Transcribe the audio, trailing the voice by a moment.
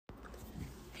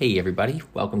Hey everybody,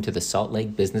 welcome to the Salt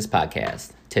Lake Business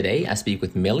Podcast. Today I speak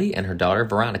with Millie and her daughter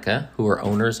Veronica, who are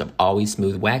owners of Always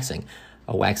Smooth Waxing,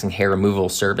 a waxing hair removal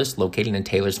service located in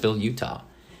Taylorsville, Utah.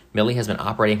 Millie has been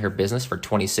operating her business for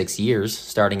 26 years,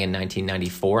 starting in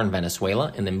 1994 in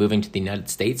Venezuela and then moving to the United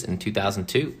States in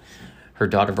 2002. Her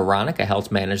daughter Veronica helps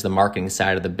manage the marketing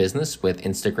side of the business with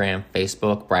Instagram,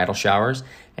 Facebook, bridal showers,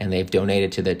 and they've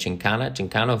donated to the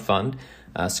Chincano Fund,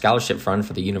 a scholarship fund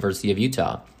for the University of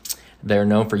Utah. They're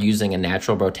known for using a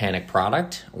natural botanic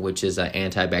product, which is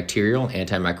antibacterial,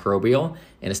 antimicrobial,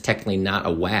 and is technically not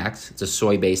a wax. It's a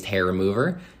soy-based hair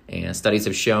remover, and studies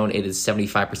have shown it is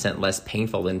 75% less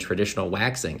painful than traditional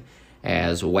waxing.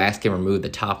 As wax can remove the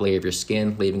top layer of your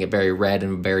skin, leaving it very red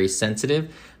and very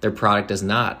sensitive, their product does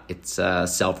not. It's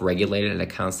self-regulated at a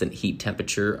constant heat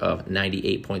temperature of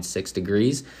 98.6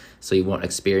 degrees, so you won't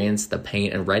experience the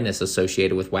pain and redness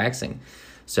associated with waxing.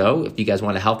 So if you guys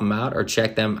want to help them out or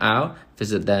check them out,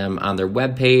 visit them on their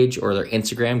webpage or their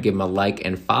Instagram, give them a like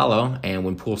and follow. And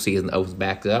when pool season opens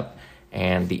back up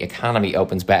and the economy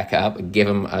opens back up, give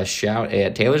them a shout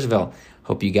at Taylorsville.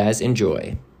 Hope you guys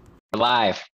enjoy. We're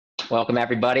live. Welcome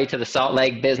everybody to the Salt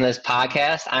Lake Business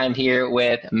Podcast. I'm here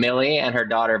with Millie and her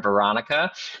daughter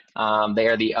Veronica. They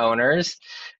are the owners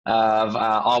of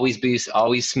Always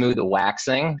Smooth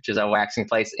Waxing, which is a waxing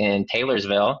place in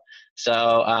Taylorsville.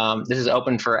 So this is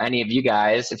open for any of you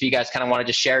guys. If you guys kind of want to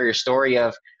just share your story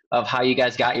of how you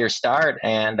guys got your start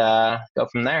and go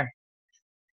from there.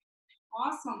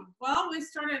 Awesome. Well, we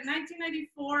started in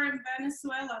 1994 in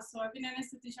Venezuela. So I've been an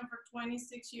esthetician for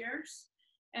 26 years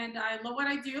and I love what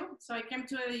I do. So I came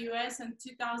to the US in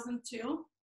 2002.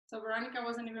 So Veronica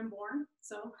wasn't even born.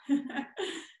 So,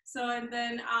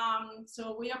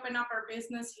 so we opened up our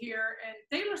business here in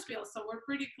Taylorsville. So we're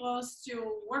pretty close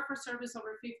to Workforce Service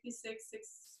over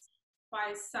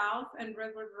 5665 South and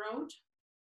Redwood Road.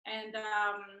 And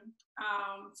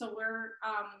so we're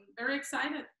very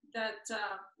excited that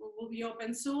we'll be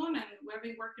open soon. And we've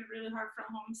been working really hard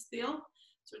from home still.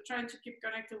 So we're trying to keep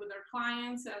connected with our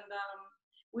clients and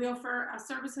we offer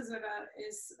services that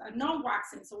is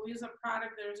non-waxing. So we use a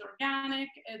product that is organic.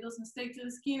 It doesn't stick to the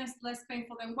skin. It's less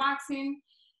painful than waxing.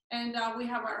 And we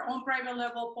have our own private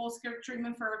level post-care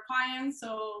treatment for our clients.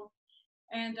 So,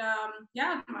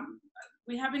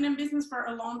 we have been in business for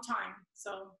a long time.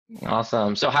 So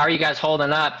Awesome. So how are you guys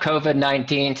holding up?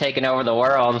 COVID-19 taking over the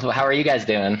world. How are you guys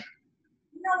doing?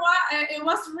 You know what? It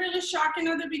was really shocking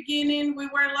at the beginning. We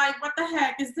were like, what the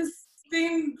heck? Is this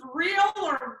thing real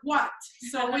or what?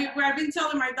 So I've been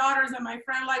telling my daughters and my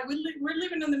friend, like, we're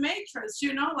living in the matrix,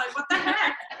 like, what the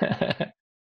heck?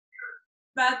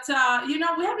 But we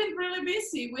have been really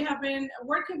busy. We have been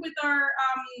working with our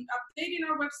updating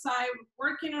our website,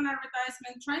 working on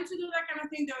advertisement, trying to do that kind of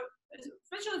thing,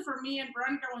 especially for me and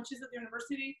Veronica when she's at the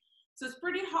university. So it's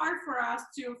pretty hard for us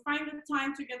to find the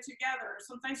time to get together.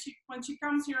 Sometimes when she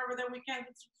comes here over the weekend,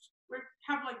 we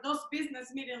have like those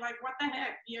business meetings, like what the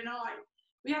heck, like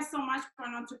we have so much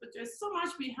going on to put. There's so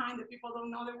much behind that people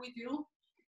don't know that we do.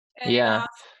 And, yeah.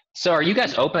 So are you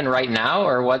guys open right now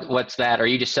or what's that? Are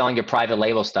you just selling your private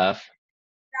label stuff?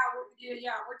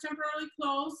 Yeah, we're temporarily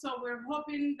closed. So we're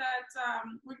hoping that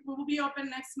we will be open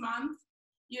next month.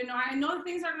 I know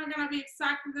things are not going to be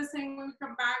exactly the same when we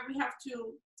come back. We have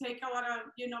to take a lot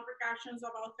of, precautions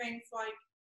about things like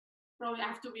probably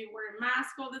have to be wearing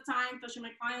masks all the time, touching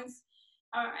my clients.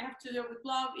 I have to do it with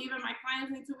gloves. Even my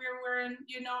clients need to be wearing,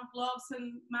 gloves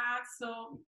and masks.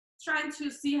 So trying to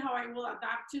see how I will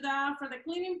adapt to that. For the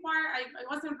cleaning part,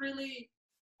 I wasn't really,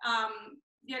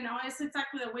 it's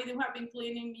exactly the way they have been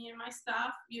cleaning me and my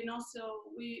stuff, so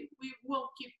we will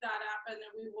keep that up and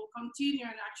then we will continue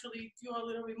and actually do a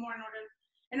little bit more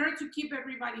in order to keep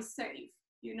everybody safe,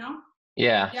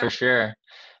 Yeah, for sure.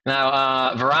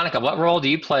 Now, Veronica, what role do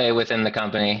you play within the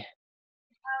company?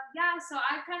 So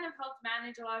I kind of helped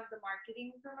manage a lot of the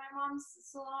marketing for my mom's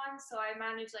salon. So I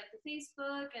manage like the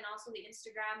Facebook and also the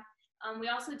Instagram. We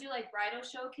also do like bridal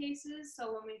showcases. So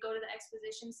when we go to the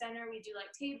exposition center, we do like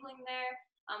tabling there.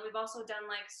 We've also done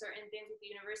like certain things with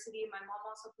the university. My mom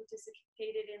also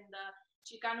participated in the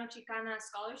Chicana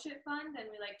Scholarship Fund and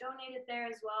we like donated there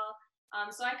as well.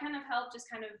 So I kind of help just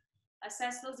kind of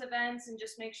assess those events and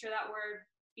just make sure that we're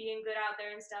being good out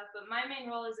there and stuff. But my main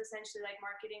role is essentially like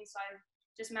marketing. So I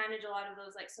just manage a lot of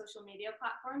those like social media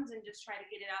platforms and just try to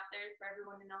get it out there for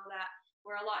everyone to know that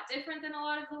we're a lot different than a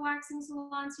lot of the waxing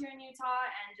salons here in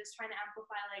Utah and just trying to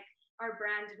amplify like our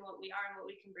brand and what we are and what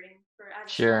we can bring for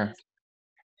as Sure.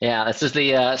 Yeah, this is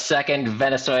the second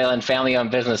Venezuelan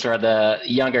family-owned business where the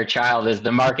younger child is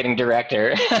the marketing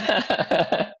director.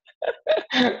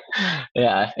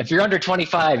 Yeah, if you're under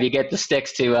 25, you get the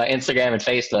sticks to Instagram and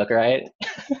Facebook, right?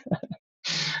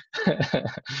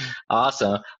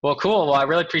 Awesome. Well, cool. Well, I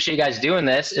really appreciate you guys doing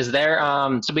this. Is there,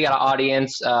 so we got an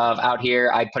audience of out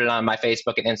here. I put it on my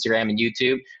Facebook and Instagram and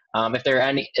YouTube.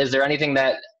 Is there anything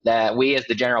that we as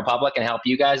the general public can help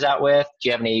you guys out with? Do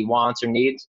you have any wants or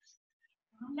needs?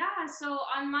 Yeah, so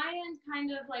on my end,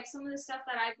 kind of like some of the stuff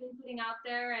that I've been putting out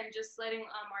there and just letting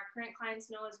our current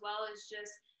clients know as well is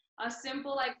just a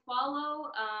simple like follow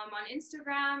on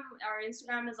Instagram. Our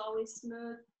Instagram is always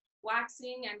smooth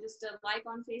waxing, and just a like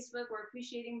on Facebook. We're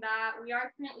appreciating that. We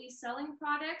are currently selling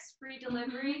products, free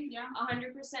delivery,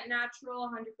 100% natural,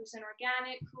 100%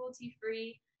 organic, cruelty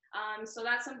free. So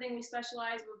that's something we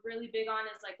specialize. We're really big on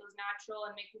is like those natural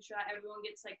and making sure that everyone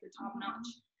gets like the top notch.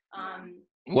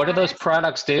 What do those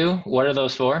products do? What are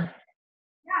those for?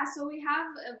 Yeah, so we have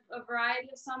a variety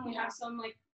of some. We have some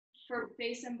like for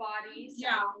face and body. So.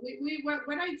 Yeah,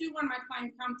 what I do when my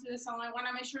clients come to the salon, I want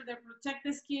to make sure they protect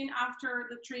the skin after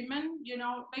the treatment. You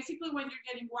know, basically when you're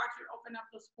getting waxed, you open up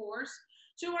those pores.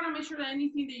 So you want to make sure that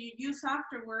anything that you use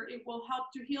afterward, it will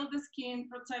help to heal the skin,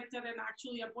 protect it, and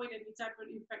actually avoid any type of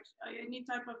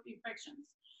infections.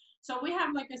 So we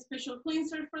have like a special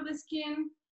cleanser for the skin.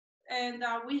 And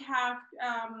we have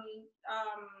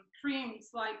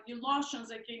creams like lotions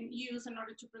that can use in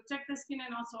order to protect the skin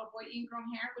and also avoid ingrown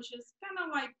hair, which is kind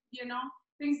of like, you know,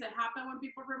 things that happen when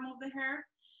people remove the hair.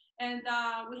 And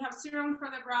we have serum for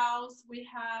the brows. We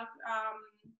have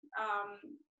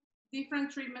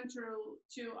different treatment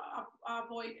to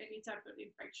avoid any type of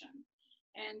infection.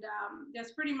 And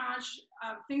that's pretty much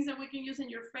things that we can use in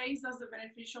your face. That's the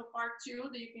beneficial part too,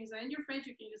 that you can use that in your face,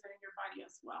 you can use that in your body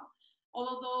as well. All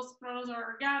of those products are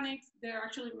organic. They're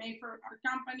actually made for our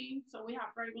company. So we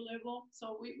have private label.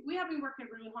 So we have been working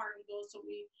really hard on those. So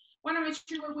we want to make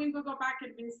sure when we go back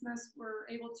in business, we're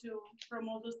able to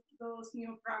promote those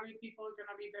new products. People are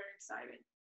going to be very excited.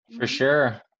 For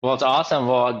sure. Well, it's awesome.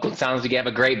 Well, it sounds like you have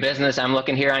a great business. I'm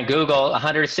looking here on Google,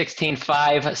 116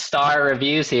 5-star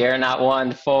reviews here, not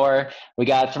 1, 4. We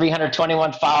got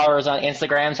 321 followers on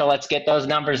Instagram. So let's get those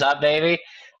numbers up, baby.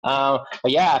 But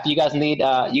yeah, if you guys need,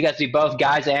 you guys do both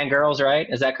guys and girls, right?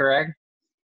 Is that correct?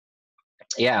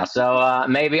 Yeah. So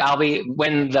maybe I'll be,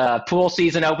 when the pool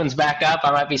season opens back up, I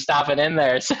might be stopping in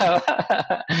there. So,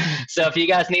 so if you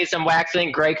guys need some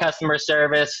waxing, great customer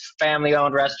service,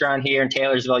 family-owned restaurant here in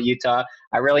Taylorsville, Utah.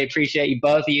 I really appreciate you,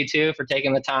 both of you two, for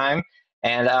taking the time.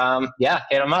 And yeah,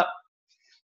 hit them up.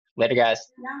 Later, guys.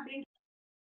 Yeah,